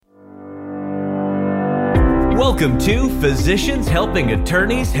Welcome to Physicians Helping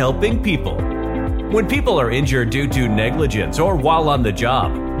Attorneys Helping People. When people are injured due to negligence or while on the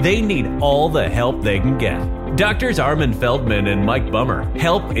job, they need all the help they can get. Doctors Armin Feldman and Mike Bummer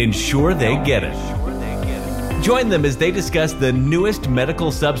help ensure they get it. Join them as they discuss the newest medical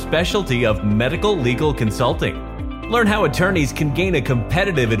subspecialty of medical legal consulting. Learn how attorneys can gain a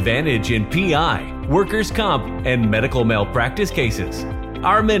competitive advantage in PI, workers' comp, and medical malpractice cases.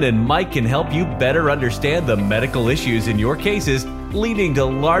 Armin and Mike can help you better understand the medical issues in your cases, leading to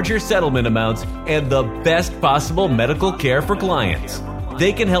larger settlement amounts and the best possible medical care for clients.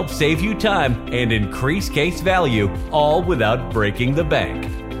 They can help save you time and increase case value, all without breaking the bank.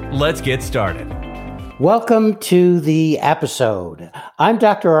 Let's get started. Welcome to the episode. I'm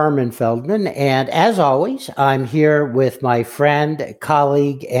Dr. Armin Feldman, and as always, I'm here with my friend,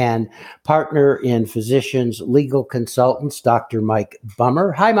 colleague, and partner in Physicians Legal Consultants, Dr. Mike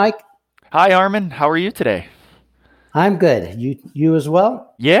Bummer. Hi, Mike. Hi, Armin. How are you today? I'm good. You as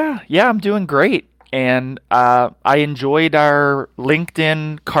well? Yeah, I'm doing great. And I enjoyed our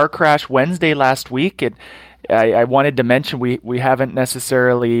LinkedIn Car Crash Wednesday last week. I wanted to mention we haven't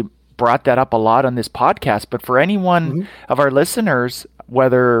necessarily brought that up a lot on this podcast, but for anyone of our listeners,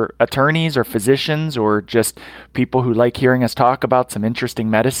 whether attorneys or physicians or just people who like hearing us talk about some interesting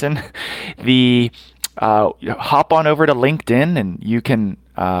medicine, hop on over to LinkedIn and you can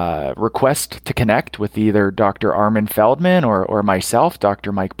request to connect with either Dr. Armin Feldman or myself,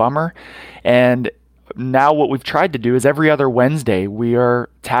 Dr. Mike Bummer. And now what we've tried to do is every other Wednesday, we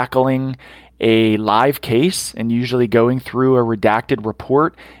are tackling a live case and usually going through a redacted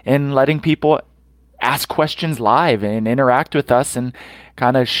report and letting people ask questions live and interact with us and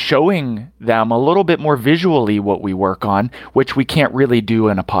kind of showing them a little bit more visually what we work on, which we can't really do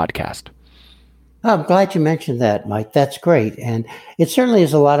in a podcast. I'm glad you mentioned that, Mike. That's great. And it certainly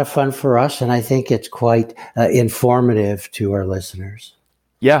is a lot of fun for us, and I think it's quite informative to our listeners.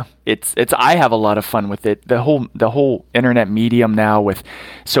 Yeah, it's. I have a lot of fun with it. The whole internet medium now with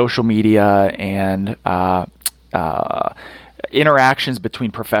social media and interactions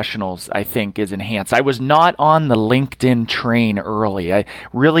between professionals, I think, is enhanced. I was not on the LinkedIn train early. I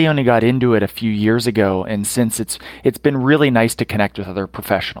really only got into it a few years ago, and since it's been really nice to connect with other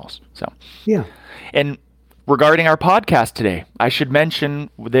professionals. So yeah. And regarding our podcast today, I should mention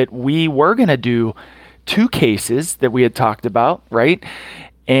that we were going to do two cases that we had talked about, right?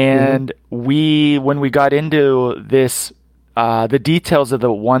 And when we got into this, the details of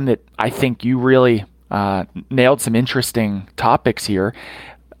the one that I think you really nailed some interesting topics here,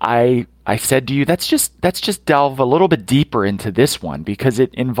 I said to you, let's just delve a little bit deeper into this one because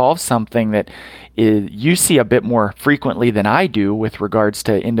it involves something that you see a bit more frequently than I do with regards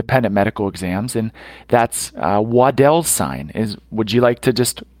to independent medical exams, and that's Waddell's sign. Would you like to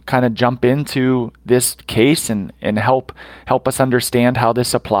just kind of jump into this case and help us understand how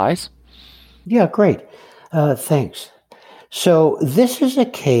this applies? Yeah, great. Thanks. So this is a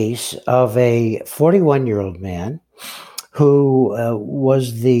case of a 41-year-old man who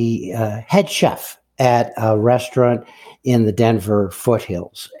was the head chef at a restaurant in the Denver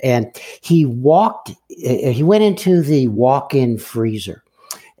foothills. And he went into the walk-in freezer.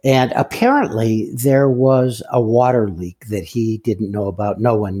 And apparently there was a water leak that he didn't know about,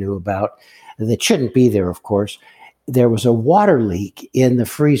 no one knew about, that shouldn't be there, of course. There was a water leak in the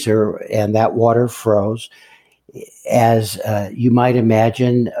freezer, and that water froze. As you might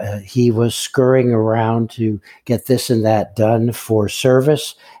imagine, he was scurrying around to get this and that done for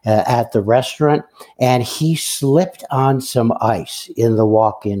service at the restaurant, and he slipped on some ice in the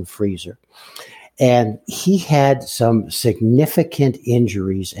walk-in freezer. And he had some significant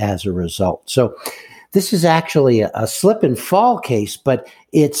injuries as a result. So this is actually a slip and fall case, but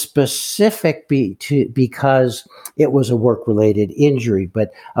it's specific because it was a work-related injury.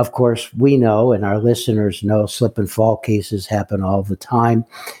 But of course, we know, and our listeners know, slip and fall cases happen all the time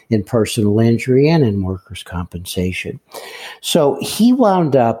in personal injury and in workers' compensation. So he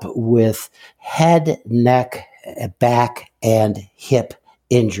wound up with head, neck, back, and hip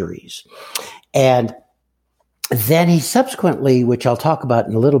injuries. And then he subsequently, which I'll talk about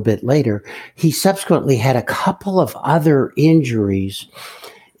in a little bit later, he subsequently had a couple of other injuries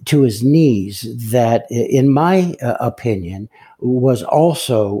to his knees that, in my opinion, was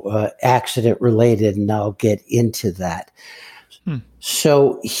also accident related, and I'll get into that.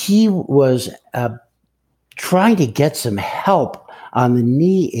 So he was trying to get some help on the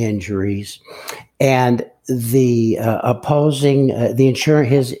knee injuries, and the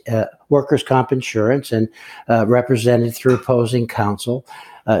his workers' comp insurance and represented through opposing counsel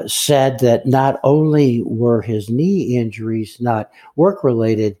said that not only were his knee injuries not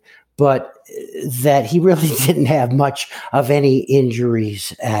work-related, but that he really didn't have much of any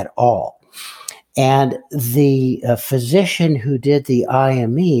injuries at all. And the physician who did the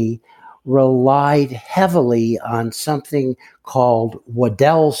IME relied heavily on something called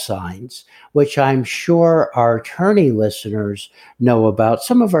Waddell signs, which I'm sure our attorney listeners know about.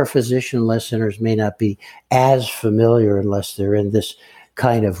 Some of our physician listeners may not be as familiar unless they're in this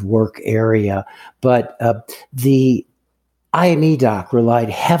kind of work area. But the IME doc relied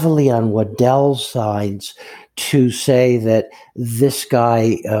heavily on Waddell signs to say that this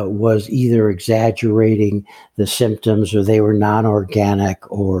guy was either exaggerating the symptoms or they were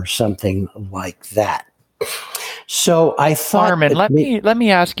non-organic or something like that. So I thought, Armin, let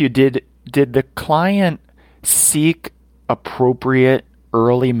me ask you: Did the client seek appropriate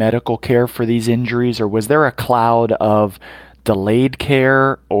early medical care for these injuries, or was there a cloud of delayed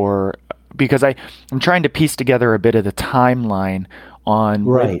care? Or because I'm trying to piece together a bit of the timeline on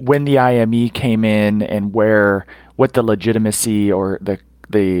when the IME came in and what the legitimacy or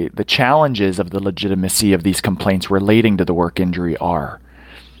the challenges of the legitimacy of these complaints relating to the work injury are.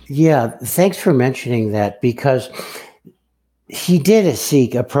 Yeah, thanks for mentioning that, because he did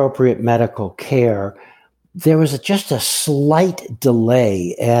seek appropriate medical care. There was just a slight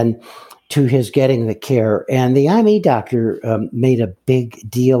delay to his getting the care, and the IME doctor made a big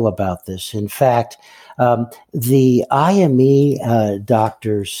deal about this. In fact, the IME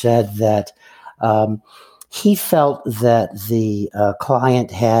doctor said that he felt that the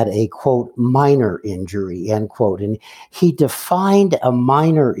client had a, quote, minor injury, end quote. And he defined a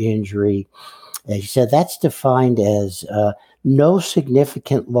minor injury. He said that's defined as no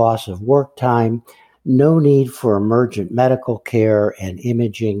significant loss of work time, no need for emergent medical care, and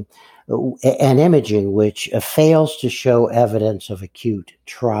imaging which fails to show evidence of acute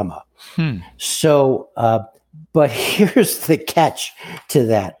trauma. So, but here's the catch to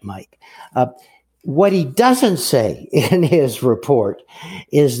that, Mike. What he doesn't say in his report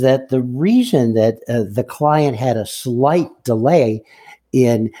is that the reason that the client had a slight delay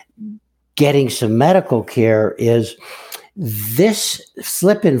in getting some medical care is this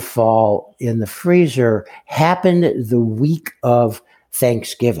slip and fall in the freezer happened the week of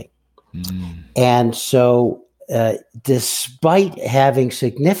Thanksgiving. And so despite having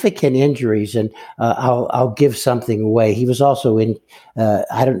significant injuries, and I'll give something away, he was also in,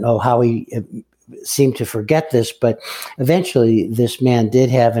 I don't know how he seemed to forget this, but eventually this man did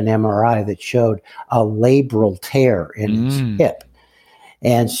have an MRI that showed a labral tear in his hip.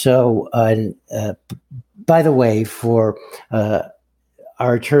 And so, by the way, for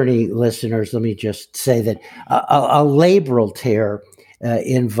our attorney listeners, let me just say that a labral tear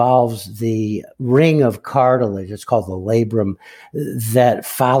involves the ring of cartilage, it's called the labrum, that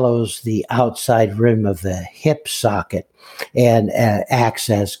follows the outside rim of the hip socket and acts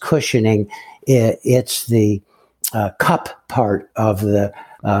as cushioning. It's the cup part of the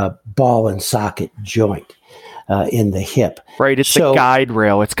ball and socket joint in the hip. Right, it's the guide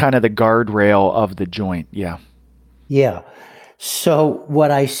rail. It's kind of the guardrail of the joint, yeah. Yeah. So what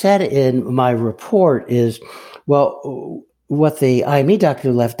I said in my report is, well, what the IME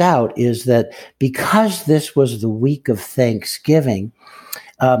doctor left out is that because this was the week of Thanksgiving,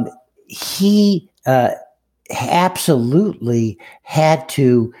 he absolutely had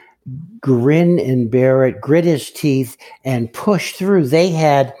to grin and bear it, grit his teeth, and push through. They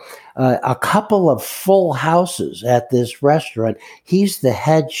had a couple of full houses at this restaurant. He's the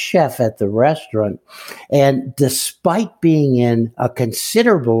head chef at the restaurant. And despite being in a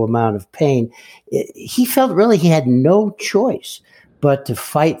considerable amount of pain, he felt really he had no choice but to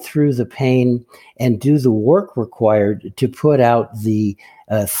fight through the pain and do the work required to put out the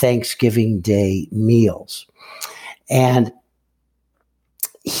Thanksgiving Day meals. And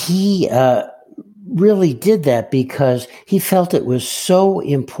he really did that because he felt it was so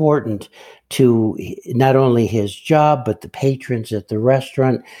important to not only his job, but the patrons at the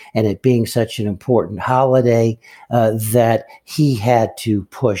restaurant, and it being such an important holiday that he had to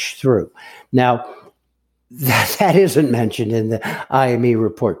push through. Now, that isn't mentioned in the IME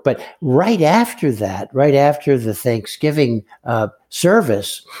report, but right after the Thanksgiving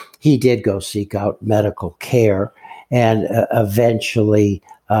service, he did go seek out medical care, and eventually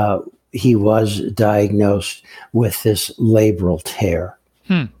he was diagnosed with this labral tear.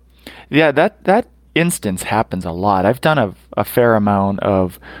 Yeah, that instance happens a lot. I've done a fair amount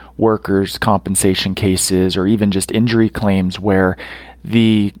of workers' compensation cases or even just injury claims where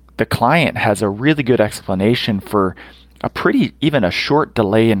the client has a really good explanation for even a short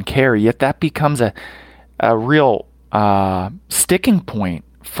delay in care, yet that becomes a real sticking point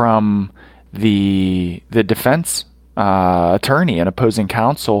from the defense attorney and opposing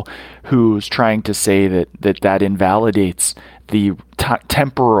counsel who's trying to say that invalidates the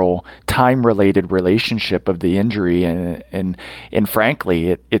temporal, time-related relationship of the injury, and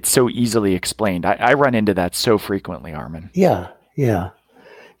frankly, it's so easily explained. I run into that so frequently, Armin. Yeah.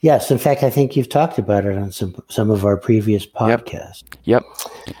 Yes, in fact, I think you've talked about it on some of our previous podcasts. Yep.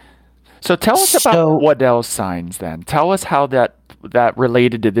 So tell us about Waddell's signs then. Tell us how that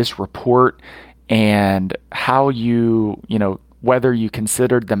related to this report, and how whether you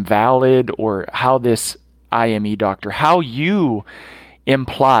considered them valid, or how this IME doctor, how you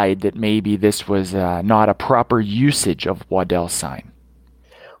implied that maybe this was not a proper usage of Waddell's sign.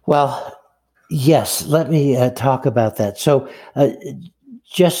 Well, yes, let me talk about that. So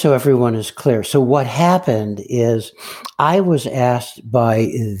just so everyone is clear. So what happened is I was asked by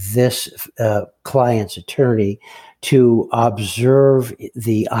this client's attorney to observe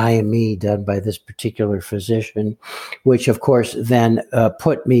the IME done by this particular physician, which of course then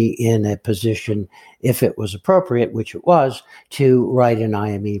put me in a position, if it was appropriate, which it was, to write an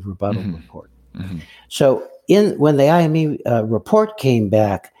IME rebuttal report. Mm-hmm. So when the IME report came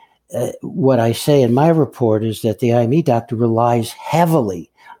back, what I say in my report is that the IME doctor relies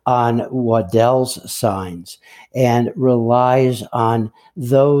heavily on Waddell's signs and relies on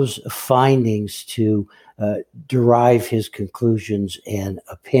those findings to derive his conclusions and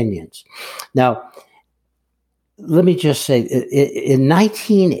opinions. Now, let me just say, in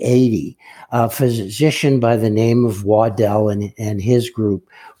 1980, a physician by the name of Waddell and his group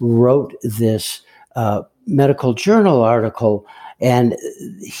wrote this medical journal article, and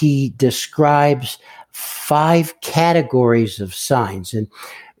he describes 5 categories of signs. And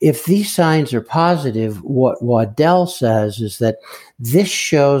if these signs are positive, what Waddell says is that this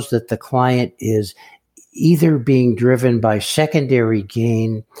shows that the client is either being driven by secondary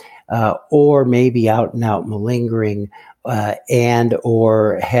gain, or maybe out and out malingering, and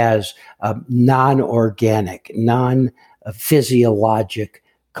or has non-organic, non-physiologic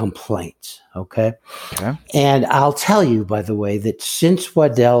complaints. Okay. And I'll tell you, by the way, that since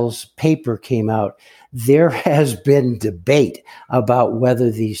Waddell's paper came out, there has been debate about whether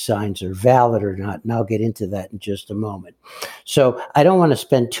these signs are valid or not, and I'll get into that in just a moment. So I don't want to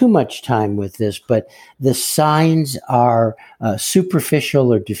spend too much time with this, but the signs are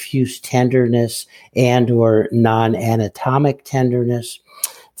superficial or diffuse tenderness and or non-anatomic tenderness.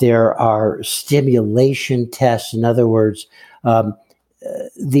 There are stimulation tests. In other words,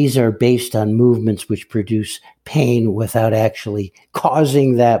 these are based on movements which produce pain without actually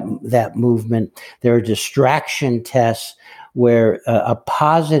causing that movement. There are distraction tests where a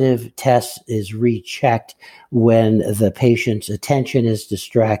positive test is rechecked when the patient's attention is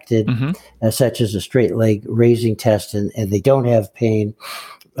distracted, such as a straight leg raising test, and they don't have pain.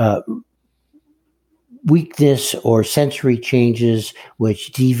 Weakness or sensory changes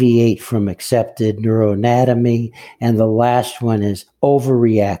which deviate from accepted neuroanatomy. And the last one is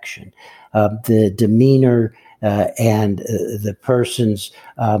overreaction. The demeanor and the person's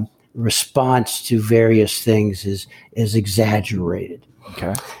response to various things is exaggerated.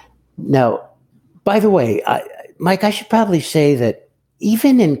 Okay. Now, by the way, Mike, I should probably say that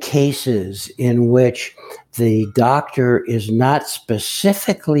even in cases in which the doctor is not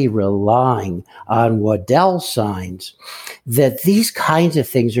specifically relying on Waddell signs, that these kinds of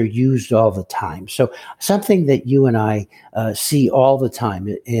things are used all the time. So something that you and I see all the time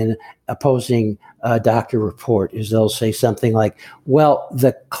in opposing doctor report is they'll say something like, well,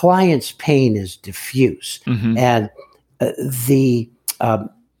 the client's pain is diffuse. And the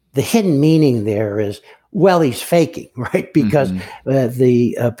hidden meaning there is, well, he's faking, right? Because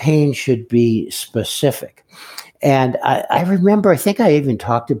the pain should be specific. And I remember, I think I even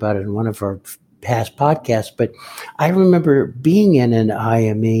talked about it in one of our past podcasts, but I remember being in an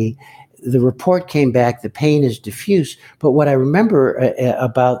IME. The report came back, the pain is diffuse. But what I remember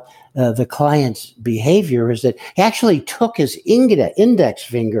about the client's behavior is that he actually took his index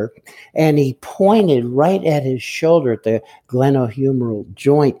finger and he pointed right at his shoulder at the glenohumeral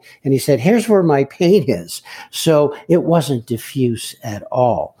joint. And he said, here's where my pain is. So it wasn't diffuse at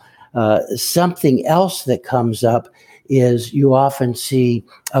all. Something else that comes up is you often see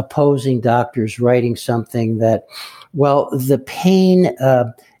opposing doctors writing something that, well, the pain,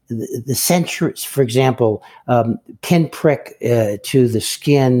 the sensory, for example, pinprick to the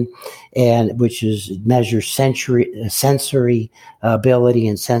skin, and which measures sensory ability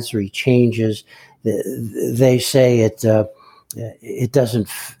and sensory changes. They say it doesn't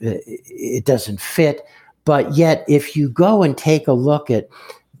fit, but yet if you go and take a look at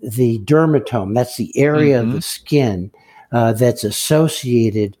the dermatome, that's the area of the skin that's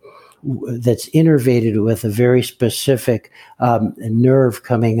associated that's innervated with a very specific nerve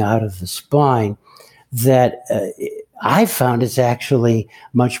coming out of the spine, that I found it's actually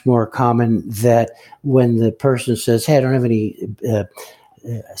much more common that when the person says, hey, I don't have any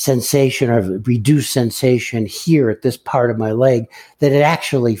sensation or reduced sensation here at this part of my leg, that it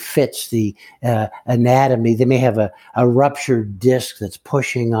actually fits the anatomy. They may have a ruptured disc that's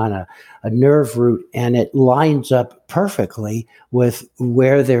pushing on a nerve root, and it lines up perfectly with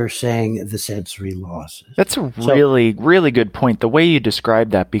where they're saying the sensory loss is. That's a really, really good point, the way you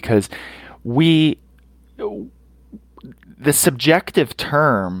described that, because the subjective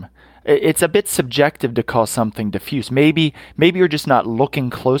term, it's a bit subjective to call something diffuse. Maybe you're just not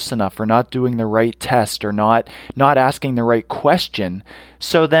looking close enough, or not doing the right test, or not asking the right question.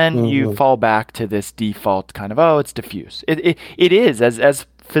 So then you fall back to this default kind of, oh, it's diffuse. It is. As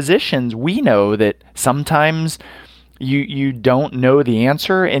physicians, we know that sometimes you don't know the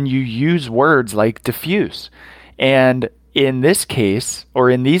answer, and you use words like diffuse. And in this case,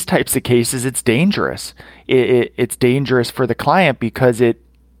 or in these types of cases, it's dangerous. It's dangerous for the client because it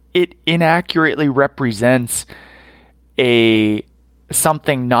inaccurately represents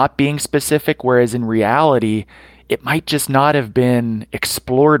something not being specific, whereas in reality, it might just not have been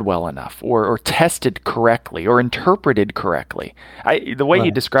explored well enough, or tested correctly, or interpreted correctly. The way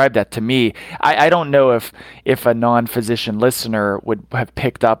you described that to me, I don't know if a non-physician listener would have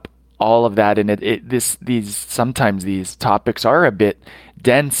picked up all of that. And sometimes these topics are a bit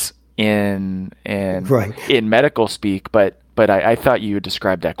dense in medical speak, but I thought you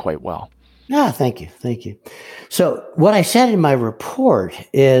described that quite well. Thank you. So what I said in my report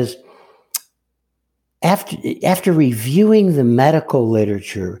is, after reviewing the medical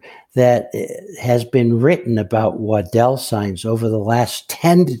literature that has been written about Waddell signs over the last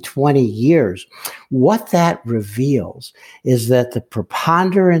 10 to 20 years, what that reveals is that the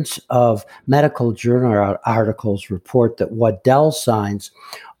preponderance of medical journal articles report that Waddell signs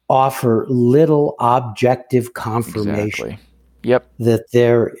offer little objective confirmation. Exactly. Yep. That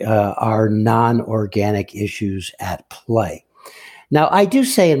there are non-organic issues at play. Now, I do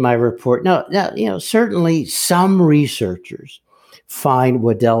say in my report, certainly some researchers find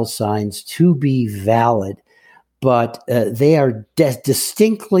Waddell signs to be valid, but they are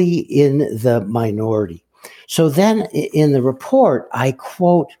distinctly in the minority. So then in the report, I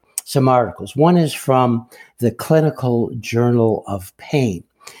quote some articles. One is from the Clinical Journal of Pain.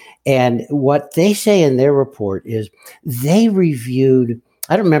 And what they say in their report is they reviewed,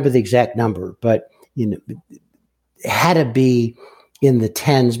 I don't remember the exact number, but it had to be in the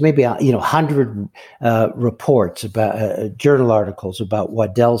tens, maybe 100 reports about journal articles about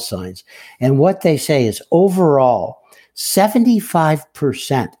Waddell signs. And what they say is overall,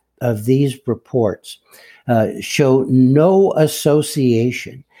 75% of these reports show no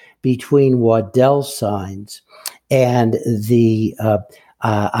association between Waddell signs and the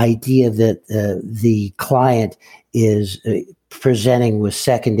idea that the client is presenting with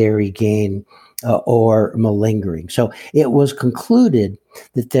secondary gain or malingering. So it was concluded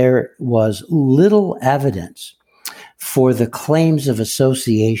that there was little evidence for the claims of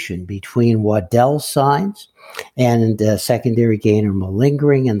association between Waddell signs and secondary gain or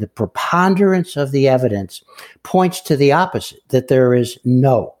malingering, and the preponderance of the evidence points to the opposite, that there is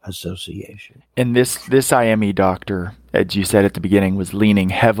no association. And this IME doctor, as you said at the beginning, was leaning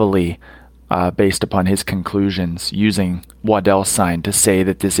heavily based upon his conclusions, using Waddell sign to say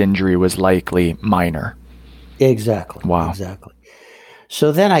that this injury was likely minor. Exactly. Wow. Exactly.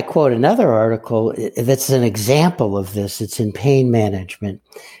 So then I quote another article that's an example of this. It's in Pain Management.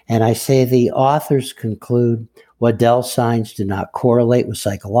 And I say the authors conclude Waddell signs do not correlate with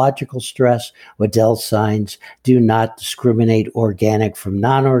psychological stress. Waddell signs do not discriminate organic from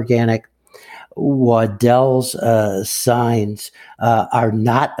non-organic. Waddell's signs are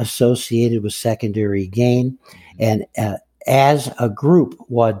not associated with secondary gain. And as a group,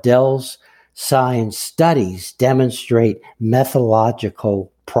 Waddell's signs studies demonstrate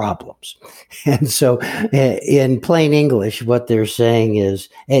methodological problems. And so in plain English, what they're saying is,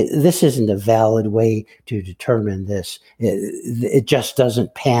 hey, this isn't a valid way to determine this. It just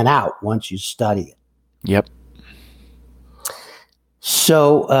doesn't pan out once you study it. Yep.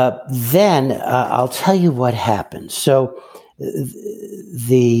 So then I'll tell you what happened. So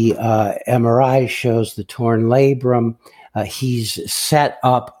the MRI shows the torn labrum. He's set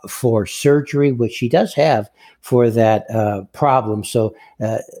up for surgery, which he does have for that problem. So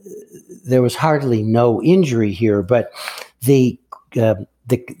there was hardly no injury here, but the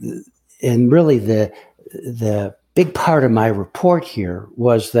big part of my report here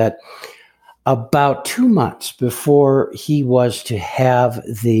was that about 2 months before he was to have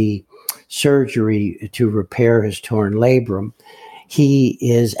the surgery to repair his torn labrum. He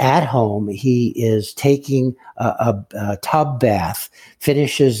is at home. He is taking a tub bath,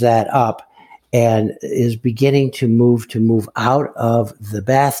 finishes that up, and is beginning to move out of the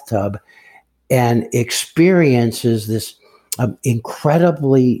bathtub, and experiences this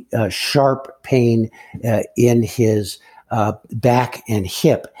incredibly sharp pain in his back and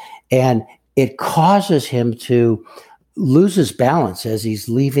hip. And it causes him to lose his balance as he's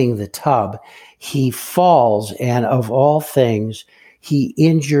leaving the tub. He falls, and of all things, he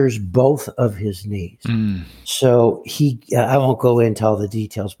injures both of his knees. So I won't go into all the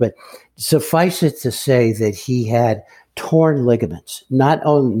details, but suffice it to say that he had torn ligaments, not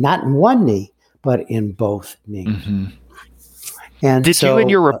in one knee, but in both knees. Mm-hmm. And did you in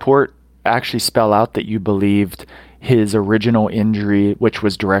your report actually spell out that you believed his original injury, which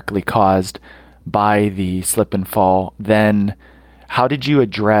was directly caused by the slip and fall? Then how did you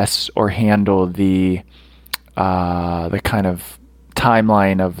address or handle the kind of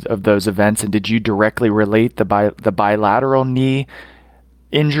timeline of those events? And did you directly relate the bilateral knee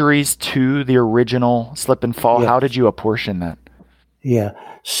injuries to the original slip and fall? Yeah. How did you apportion that? Yeah.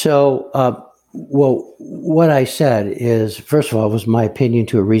 So, well, what I said is, first of all, it was my opinion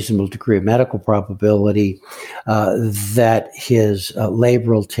to a reasonable degree of medical probability that his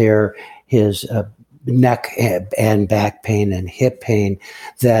labral tear, his neck and back pain and hip pain,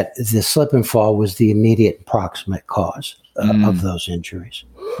 that the slip and fall was the immediate and proximate cause of those injuries.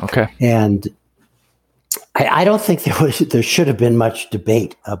 Okay. And I don't think there should have been much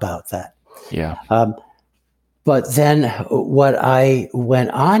debate about that. Yeah. But then what I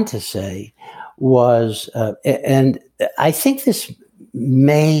went on to say was, and I think this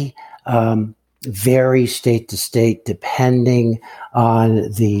may vary state to state depending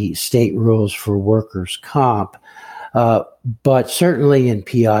on the state rules for workers' comp, but certainly in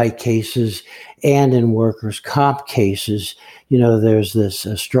PI cases and in workers' comp cases, there's this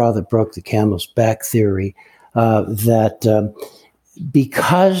straw that broke the camel's back theory that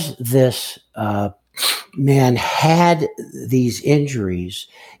because this man had these injuries,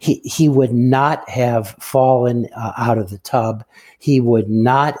 he would not have fallen out of the tub. He would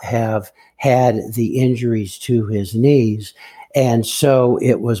not have had the injuries to his knees. And so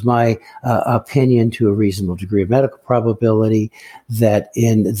it was my opinion to a reasonable degree of medical probability that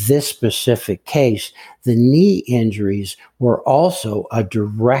in this specific case, the knee injuries were also a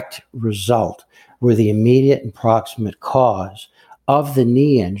direct result, were the immediate and proximate cause of the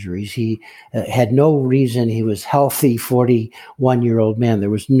knee injuries. He had no reason. He was healthy, 41-year-old man. There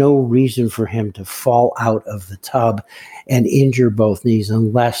was no reason for him to fall out of the tub and injure both knees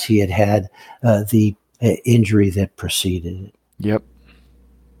unless he had the injury that preceded it. Yep.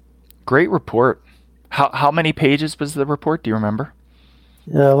 Great report. How many pages was the report? Do you remember?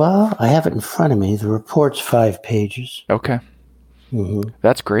 Well, I have it in front of me. The report's 5 pages. Okay. Mm-hmm.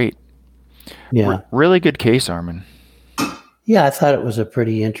 That's great. Yeah. Really good case, Armin. Yeah, I thought it was a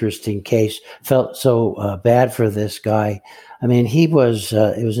pretty interesting case. Felt so bad for this guy. I mean, he was.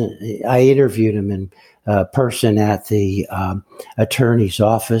 I interviewed him in person at the attorney's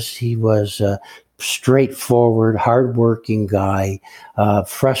office. He was a straightforward, hardworking guy,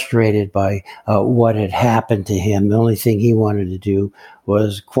 frustrated by what had happened to him. The only thing he wanted to do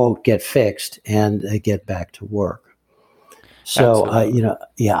was, quote, get fixed and get back to work. So, I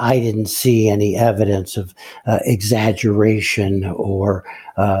didn't see any evidence of exaggeration or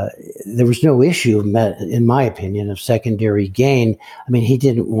there was no issue, in my opinion, of secondary gain. I mean, he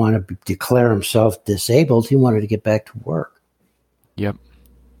didn't want to declare himself disabled. He wanted to get back to work. Yep.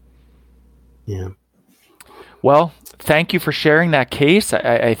 Yeah. Well, thank you for sharing that case.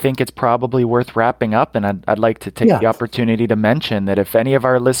 I think it's probably worth wrapping up, and I'd like to take the opportunity to mention that if any of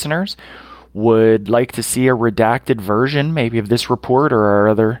our listeners would like to see a redacted version maybe of this report or our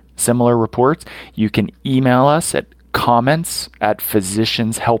other similar reports, you can email us at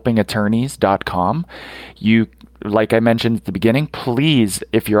comments@physicianshelpingattorneys.com. Like I mentioned at the beginning, please,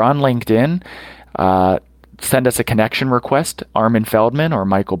 if you're on LinkedIn, send us a connection request, Armin Feldman or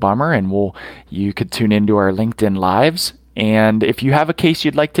Michael Bummer, and you could tune into our LinkedIn lives. And if you have a case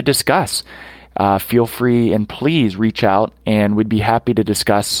you'd like to discuss, feel free and please reach out, and we'd be happy to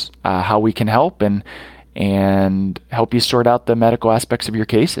discuss how we can help and help you sort out the medical aspects of your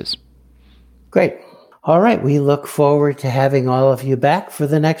cases. Great. All right. We look forward to having all of you back for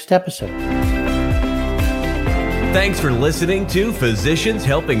the next episode. Thanks for listening to Physicians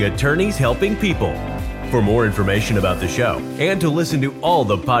Helping Attorneys Helping People. For more information about the show and to listen to all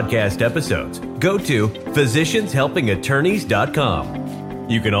the podcast episodes, go to physicianshelpingattorneys.com.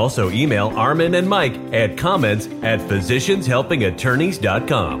 You can also email Armin and Mike at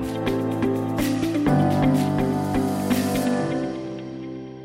comments@physicianshelpingattorneys.com.